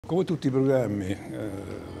come tutti i programmi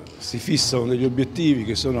si fissano degli obiettivi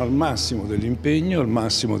che sono al massimo dell'impegno, al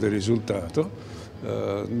massimo del risultato.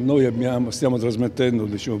 Noi stiamo trasmettendo,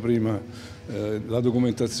 dicevo prima, la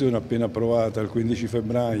documentazione appena approvata il 15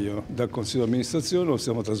 febbraio dal consiglio di amministrazione, lo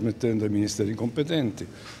stiamo trasmettendo ai ministeri competenti,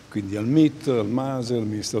 quindi al MIT, al MASE, al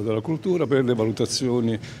Ministero della Cultura, per le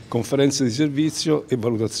valutazioni, conferenze di servizio e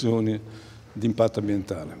valutazioni di impatto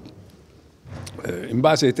ambientale. In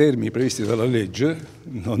base ai termini previsti dalla legge,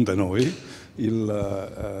 non da noi,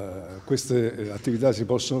 queste attività si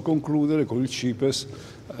possono concludere con il CIPES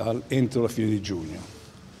entro la fine di giugno.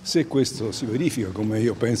 Se questo si verifica, come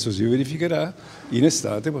io penso si verificherà, in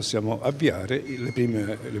estate possiamo avviare le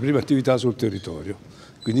prime attività sul territorio,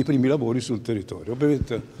 quindi i primi lavori sul territorio.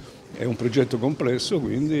 Ovviamente è un progetto complesso,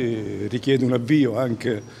 quindi richiede un avvio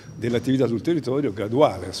anche delle attività sul territorio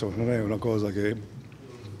graduale, insomma, non è una cosa che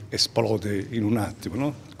esplode in un attimo,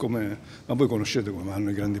 no? Ma voi conoscete come vanno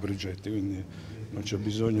i grandi progetti, quindi non c'è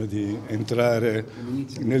bisogno di entrare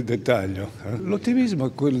nel dettaglio. L'ottimismo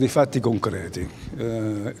è quello dei fatti concreti,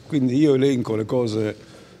 quindi io elenco le cose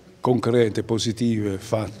concrete, positive,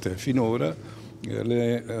 fatte finora,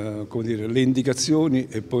 le indicazioni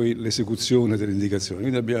e poi l'esecuzione delle indicazioni.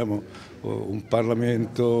 Quindi abbiamo un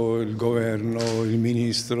Parlamento, il Governo, il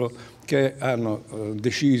Ministro che hanno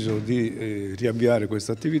deciso di riavviare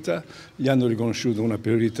questa attività, gli hanno riconosciuto una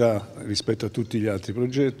priorità rispetto a tutti gli altri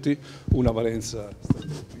progetti, una valenza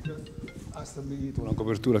strategica, ha stabilito una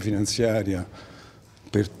copertura finanziaria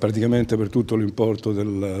praticamente per tutto l'importo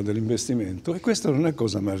dell'investimento e questa non è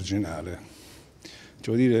cosa marginale.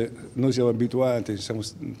 Cioè dire, noi siamo abituati,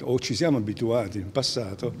 ci siamo abituati in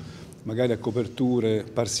passato magari a coperture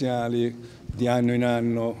parziali di anno in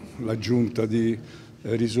anno, l'aggiunta di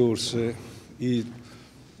risorse, i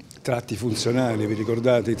tratti funzionali, vi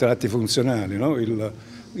ricordate i tratti funzionali? No?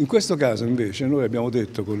 In questo caso invece noi abbiamo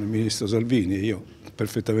detto con il Ministro Salvini, e io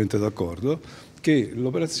perfettamente d'accordo, che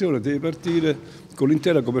l'operazione deve partire con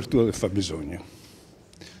l'intera copertura del fabbisogno.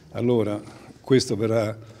 Allora questo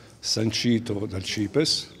verrà sancito dal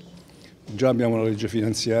CIPES, già abbiamo una legge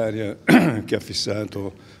finanziaria che ha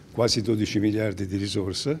fissato quasi 12 miliardi di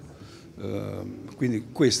risorse, quindi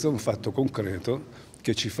questo è un fatto concreto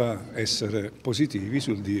che ci fa essere positivi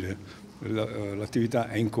sul dire l'attività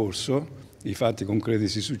è in corso, i fatti concreti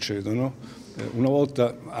si succedono, una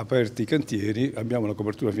volta aperti i cantieri abbiamo la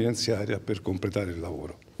copertura finanziaria per completare il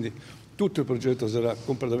lavoro. Quindi tutto il progetto sarà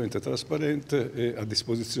completamente trasparente e a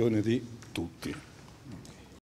disposizione di tutti.